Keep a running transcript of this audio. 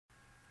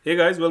Hey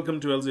guys,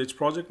 welcome to LZH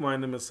Project. My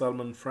name is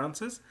Salman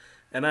Francis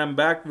and I'm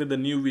back with a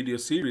new video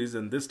series,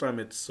 and this time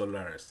it's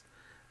Solaris.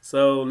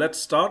 So let's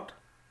start.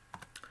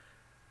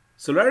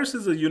 Solaris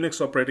is a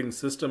Unix operating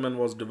system and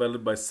was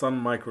developed by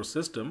Sun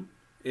Microsystem.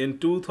 In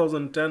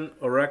 2010,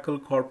 Oracle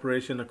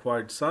Corporation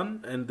acquired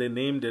Sun and they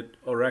named it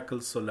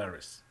Oracle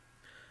Solaris.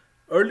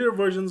 Earlier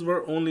versions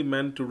were only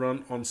meant to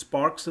run on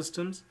SPARC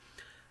systems,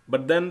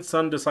 but then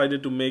Sun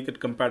decided to make it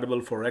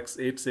compatible for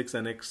x86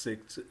 and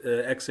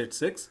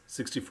x86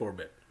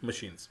 64-bit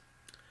machines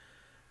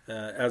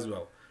as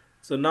well.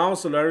 So now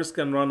Solaris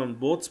can run on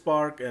both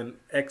SPARC and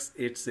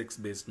x86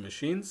 based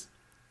machines.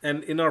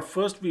 And in our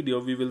first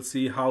video, we will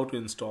see how to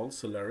install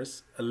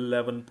Solaris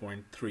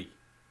 11.3.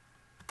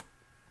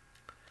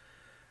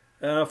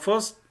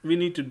 First, we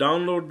need to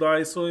download the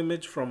ISO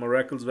image from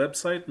Oracle's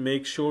website.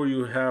 Make sure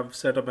you have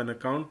set up an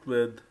account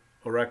with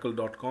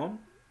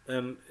oracle.com.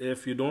 And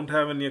if you don't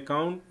have any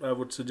account, I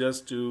would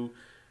suggest to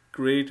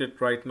create it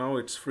right now.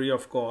 It's free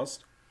of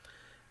cost.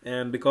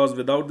 And because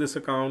without this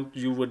account,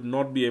 you would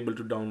not be able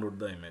to download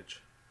the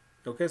image.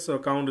 Okay, so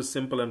account is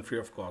simple and free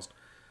of cost.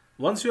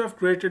 Once you have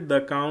created the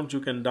account, you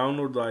can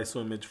download the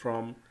ISO image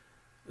from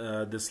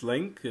this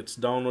link. It's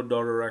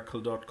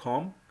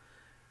download.oracle.com.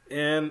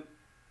 And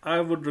I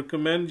would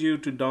recommend you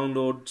to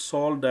download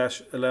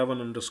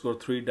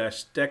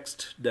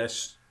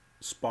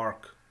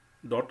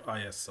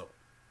sol-11_3-text-spark.iso.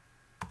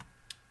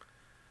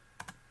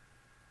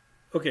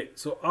 Okay,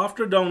 so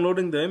after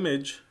downloading the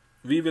image,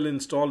 we will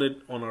install it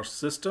on our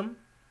system.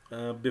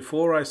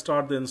 Before I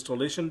start the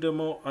installation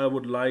demo, I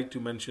would like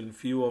to mention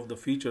few of the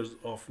features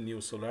of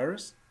new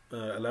Solaris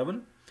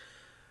 11.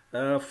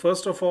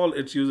 First of all,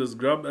 it uses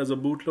Grub as a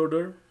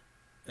bootloader.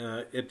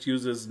 It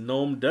uses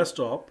GNOME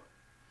Desktop.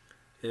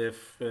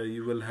 If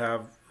you will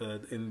have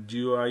in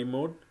GUI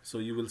mode, so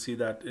you will see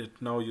that it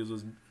now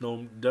uses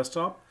GNOME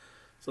Desktop.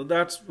 So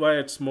that's why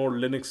it's more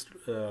Linux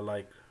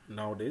like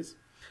nowadays.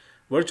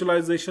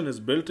 Virtualization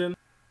is built in.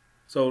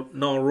 So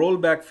now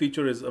rollback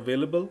feature is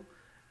available,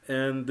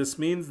 and this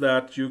means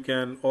that you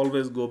can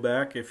always go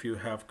back if you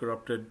have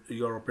corrupted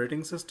your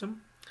operating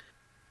system.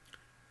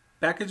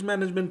 Package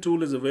management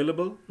tool is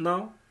available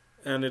now,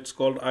 and it's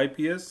called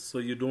IPS, so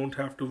you don't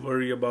have to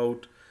worry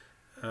about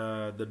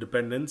the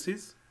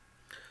dependencies.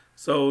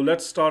 So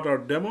let's start our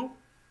demo.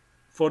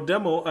 For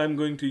demo, I'm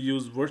going to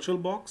use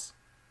VirtualBox.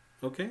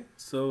 Okay,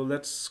 so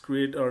let's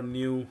create our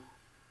new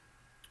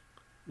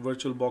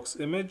VirtualBox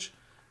image,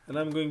 and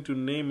I'm going to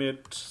name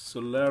it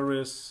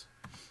Solaris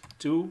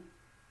 2.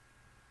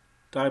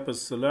 Type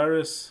as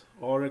Solaris,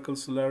 Oracle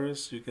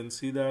Solaris. You can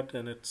see that,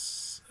 and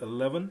it's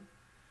 11.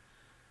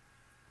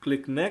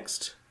 Click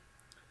next.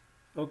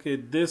 Okay,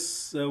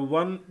 this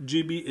 1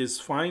 GB is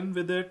fine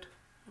with it.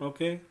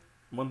 Okay,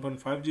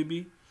 1.5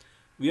 GB.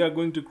 We are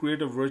going to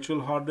create a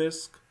virtual hard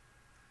disk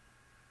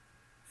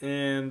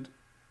and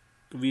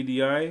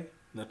VDI,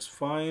 that's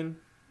fine.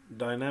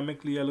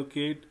 Dynamically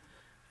allocate,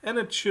 and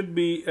it should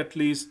be at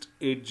least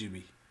 8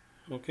 GB.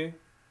 Okay,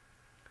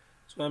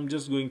 so I'm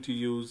just going to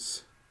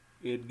use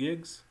 8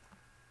 gigs.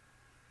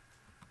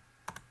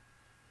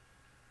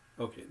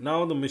 Okay,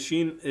 now the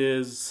machine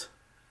is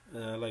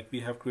like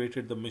we have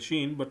created the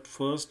machine, but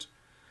first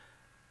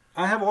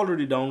I have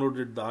already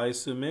downloaded the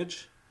ISO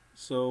image.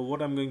 So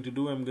what I'm going to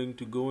do, I'm going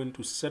to go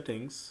into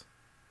settings,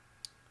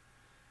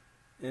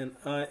 and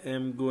I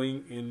am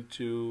going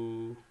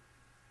into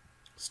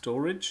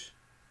storage,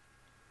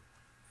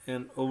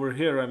 and over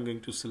here I'm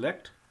going to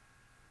select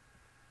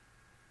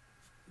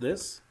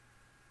this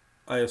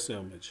ISO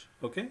image.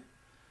 Okay,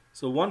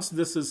 so once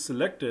this is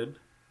selected,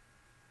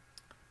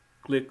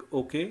 click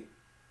OK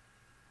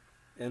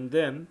and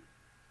then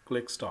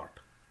click start.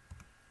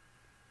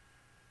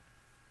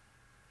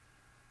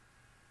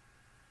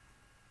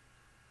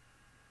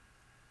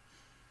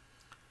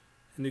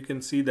 And you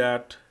can see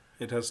that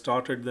it has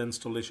started the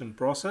installation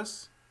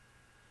process,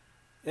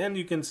 and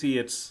you can see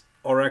it's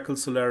Oracle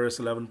Solaris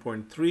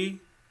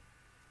 11.3.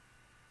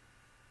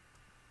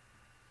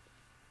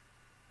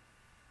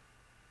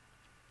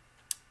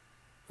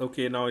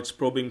 Okay, now it's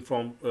probing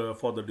from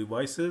for the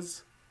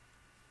devices.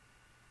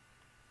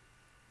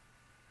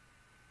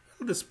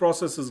 This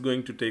process is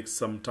going to take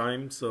some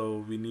time, so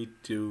we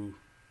need to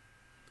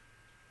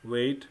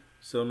wait.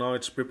 So now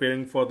it's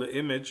preparing for the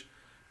image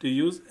to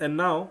use, and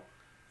now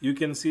you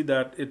can see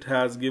that it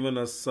has given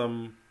us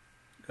some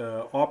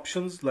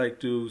options, like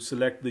to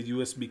select the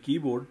USB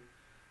keyboard.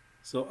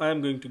 So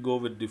I'm going to go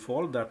with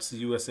default, that's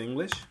US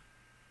English.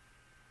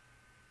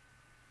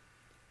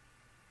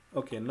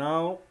 Okay,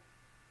 now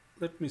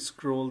let me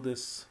scroll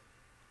this.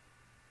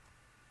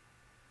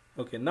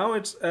 Okay, now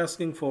it's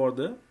asking for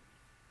the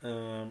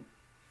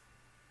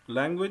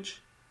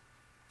language.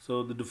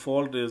 So the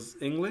default is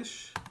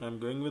English. I'm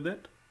going with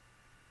it.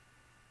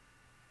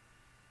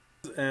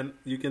 And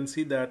you can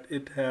see that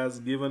it has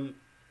given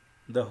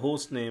the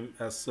host name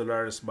as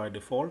Solaris by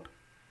default.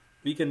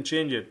 We can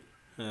change it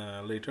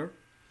later.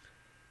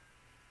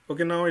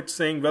 Okay, now it's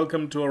saying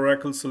welcome to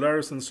Oracle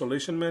Solaris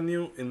installation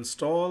menu.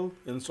 Install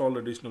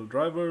additional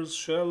drivers,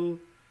 shell,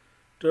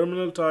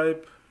 terminal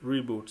type,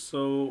 reboot.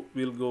 So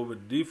we'll go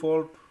with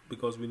default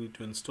because we need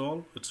to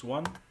install. It's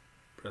 1.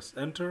 Press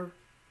enter.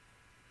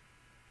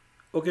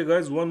 Okay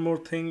guys, one more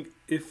thing.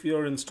 If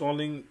you're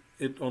installing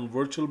it on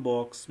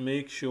VirtualBox,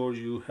 make sure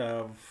you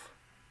have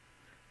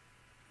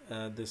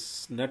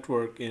this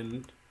network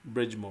in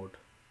bridge mode.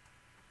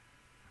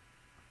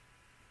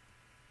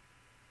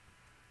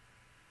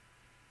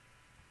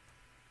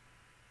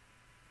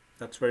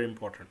 That's very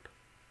important.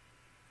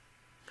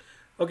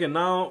 Okay,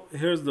 now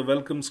here's the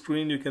welcome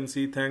screen. You can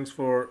see thanks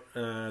for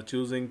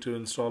choosing to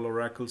install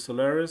Oracle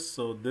Solaris.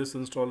 So this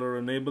installer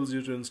enables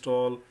you to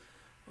install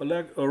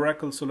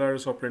Oracle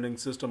Solaris operating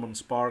system on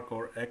SPARC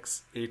or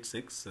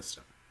x86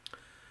 system.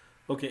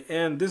 Okay,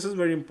 and this is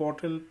very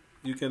important.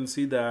 You can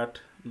see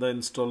that the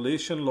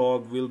installation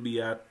log will be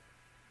at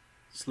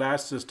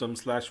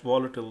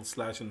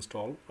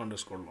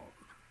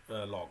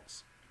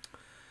 /system/volatile/install_logs.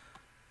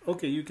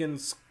 Okay, you can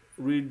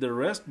read the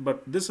rest,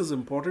 but this is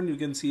important. You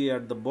can see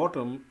at the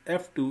bottom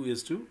F2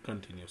 is to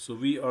continue. So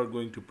we are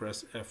going to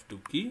press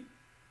F2 key.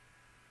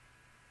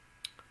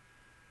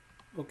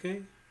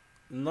 Okay,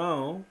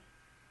 now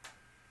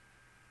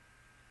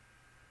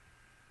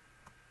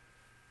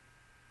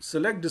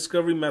select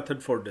discovery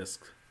method for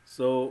disk.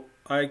 So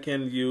I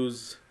can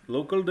use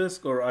local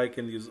disk or I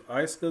can use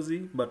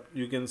iSCSI, but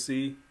you can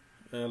see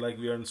like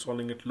we are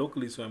installing it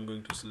locally, so I'm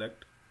going to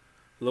select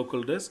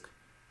local disk,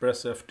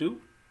 press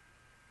F2.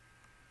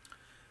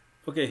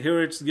 Okay,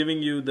 here it's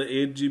giving you the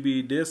 8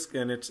 GB disk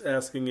and it's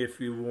asking if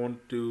you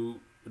want to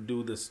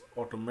do this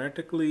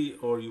automatically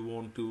or you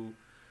want to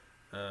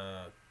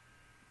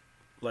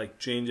like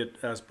change it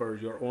as per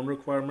your own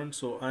requirement.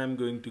 So I'm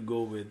going to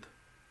go with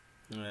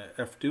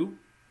F2.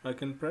 I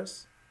can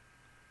press.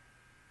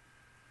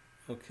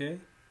 Okay,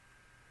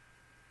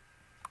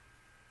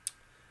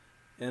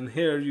 and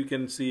here you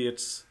can see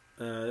it's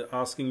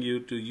asking you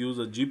to use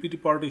a GPT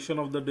partition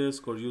of the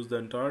disk or use the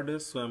entire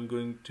disk. So I'm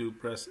going to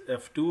press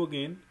F2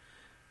 again.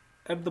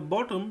 At the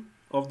bottom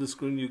of the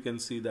screen you can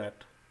see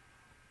that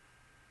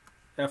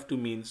F2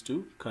 means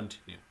to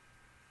continue.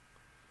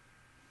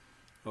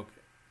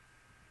 Okay,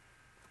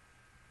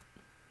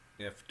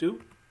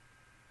 F2.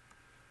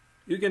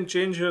 You can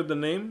change here the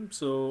name,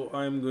 so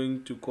I'm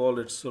going to call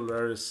it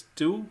Solaris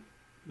 2.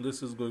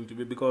 This is going to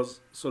be because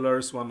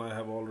Solaris 1 I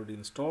have already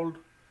installed.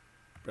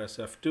 Press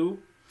F2.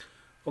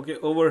 Okay,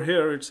 over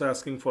here it's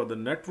asking for the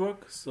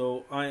network,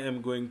 so I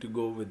am going to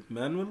go with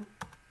manual.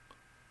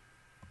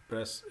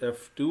 Press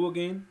F2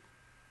 again.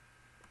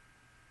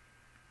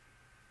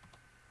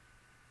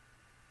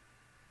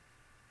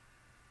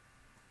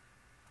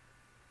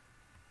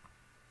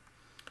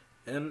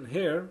 And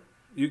here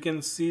you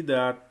can see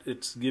that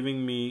it's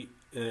giving me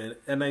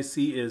NIC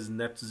is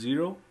net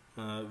 0,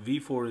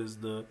 V4 is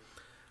the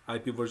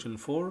IP version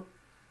 4,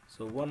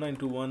 so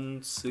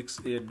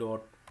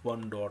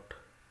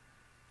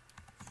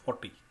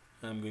 192.168.1.40.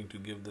 I'm going to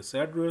give this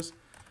address,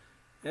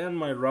 and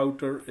my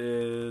router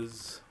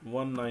is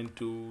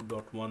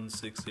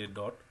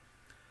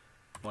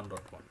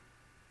 192.168.1.1.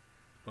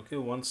 Okay,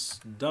 once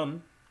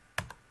done,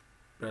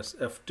 press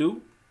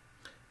F2.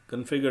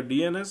 Configure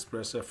DNS,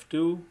 press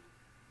F2.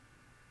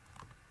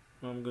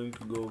 I'm going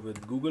to go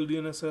with Google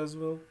DNS as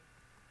well.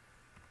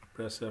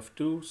 Press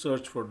F2.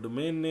 Search for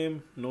domain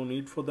name, no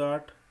need for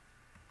that.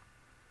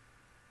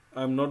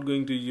 I'm not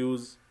going to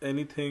use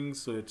anything,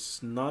 so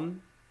it's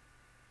none.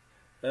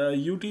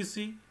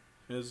 UTC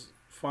is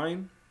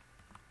fine.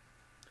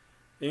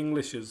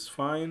 English is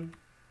fine.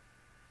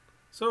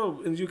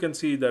 So as you can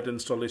see that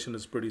installation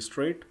is pretty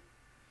straight.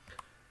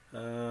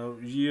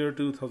 Year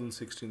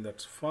 2016,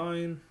 that's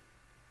fine.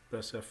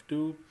 Press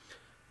F2.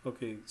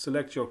 Okay,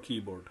 select your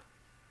keyboard.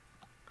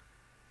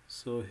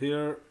 So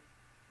here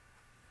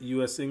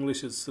US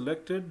English is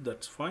selected,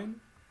 that's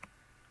fine.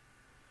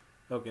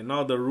 Okay,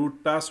 now the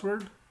root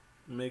password,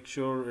 make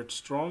sure it's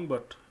strong,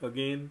 but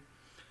again,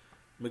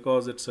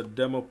 because it's a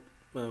demo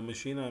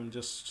machine, I'm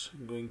just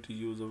going to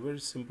use a very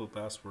simple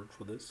password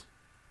for this.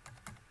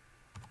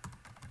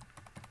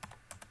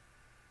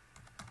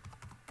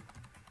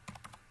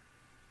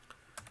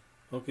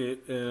 Okay,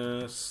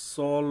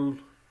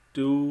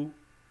 Sol2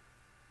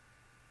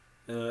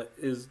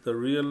 is the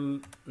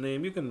real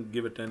name. You can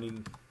give it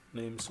any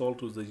name.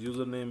 Sol2 is the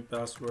username.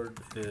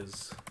 Password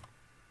is,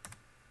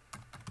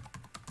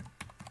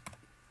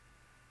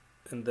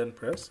 and then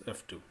press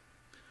F2.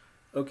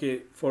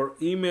 Okay, for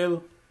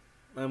email,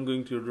 I'm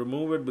going to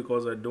remove it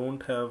because I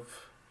don't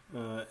have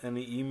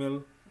any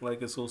email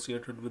like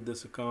associated with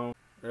this account.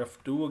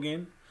 F2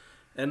 again,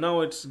 and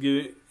now it's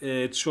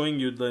showing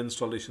you the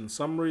installation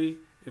summary.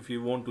 If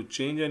you want to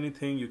change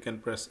anything, you can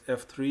press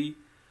F3.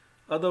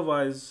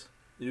 Otherwise,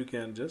 you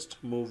can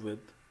just move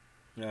with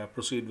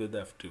proceed with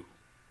F2,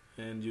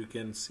 and you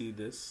can see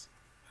this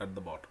at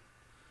the bottom.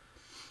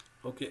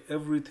 Okay,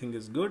 everything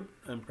is good.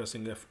 I'm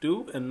pressing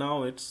F2, and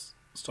now it's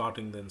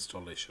starting the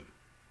installation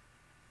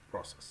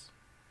process.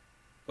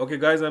 Okay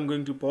guys, I'm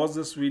going to pause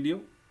this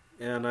video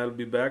and I'll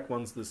be back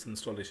once this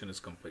installation is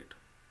complete.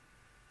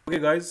 Okay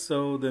guys,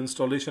 so the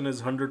installation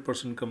is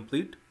 100%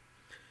 complete.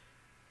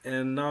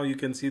 And now you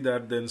can see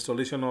that the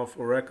installation of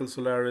Oracle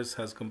Solaris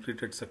has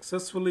completed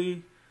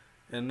successfully.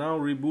 And now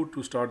reboot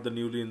to start the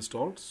newly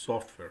installed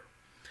software.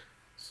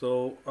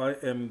 So I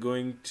am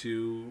going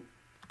to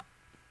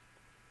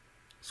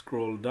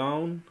scroll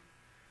down,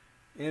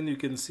 and you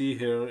can see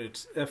here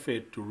it's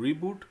F8 to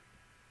reboot.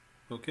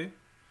 Okay,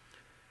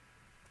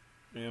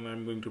 and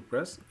I'm going to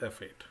press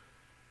F8.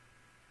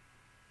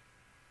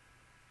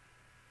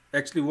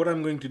 Actually, what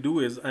I'm going to do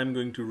is I'm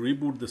going to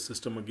reboot the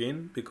system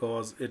again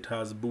because it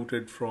has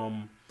booted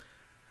from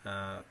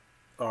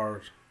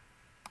our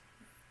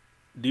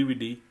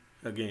DVD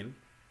again.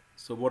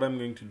 So what I'm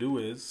going to do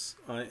is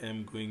I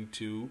am going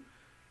to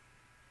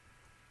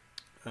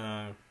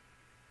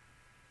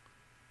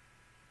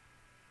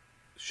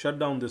shut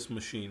down this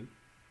machine,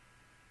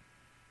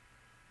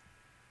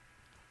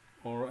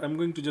 or I'm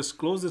going to just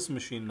close this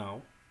machine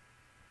now,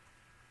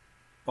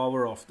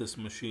 power off this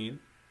machine,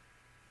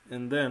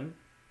 and then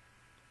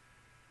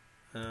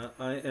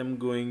I am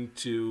going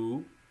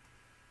to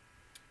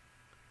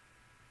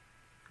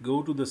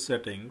go to the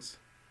settings,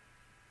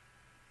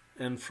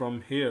 and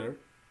from here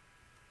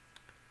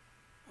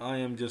I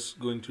am just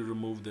going to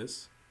remove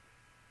this.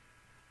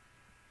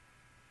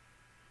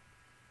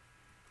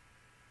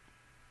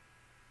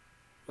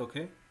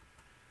 Okay,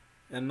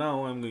 and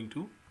now I'm going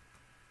to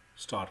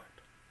start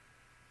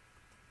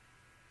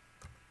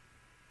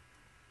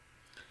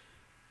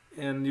it.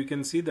 And you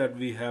can see that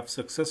we have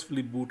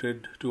successfully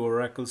booted to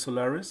Oracle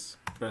Solaris.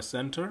 Press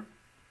enter.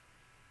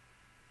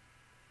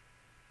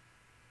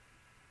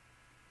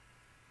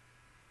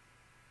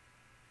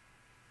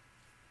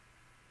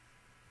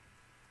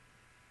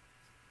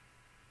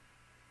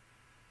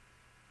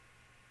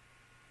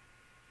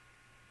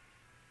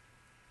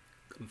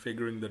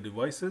 Configuring the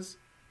devices.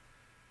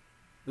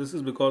 This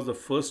is because the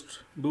first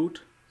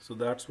boot, so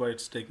that's why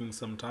it's taking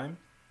some time.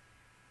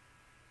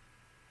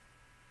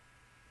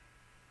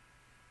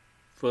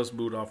 First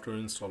boot after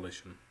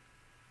installation.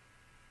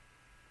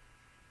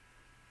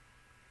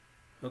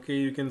 Okay,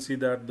 you can see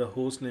that the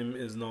host name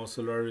is now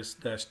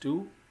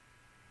Solaris-2.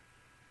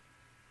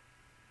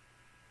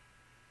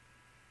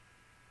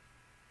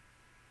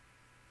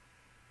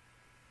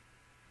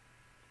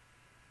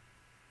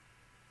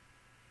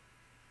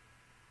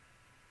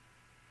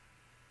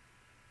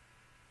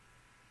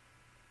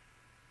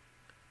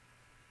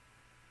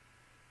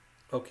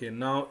 Okay,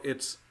 now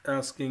it's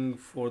asking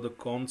for the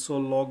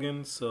console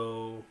login.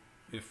 So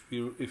if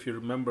you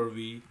remember,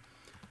 we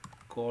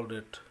called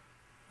it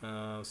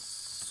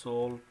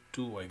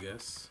Sol2, I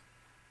guess.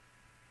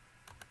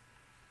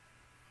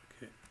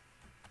 Okay.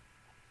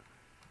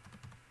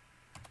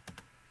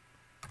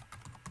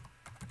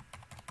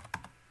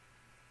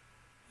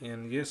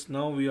 And yes,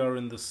 now we are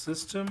in the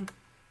system.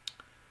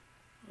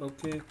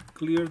 Okay,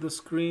 clear the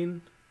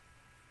screen.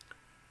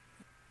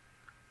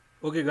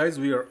 Okay guys,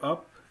 we are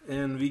up,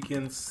 and we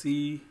can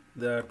see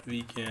that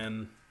we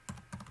can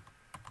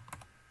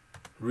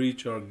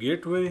reach our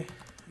gateway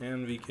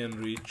and we can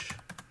reach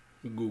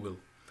Google.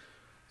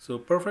 So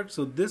perfect.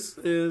 So this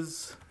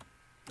is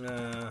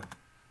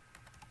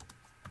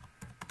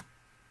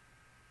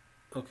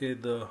okay,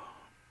 the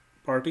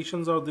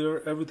partitions are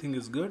there, everything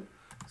is good.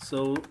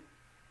 So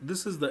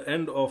this is the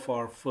end of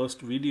our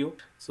first video.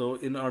 So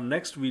in our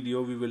next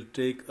video we will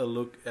take a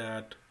look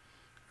at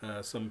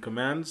some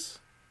commands,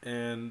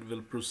 and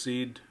we'll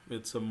proceed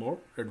with some more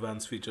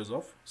advanced features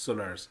of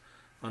Solaris.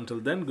 Until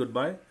then,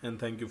 goodbye and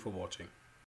thank you for watching.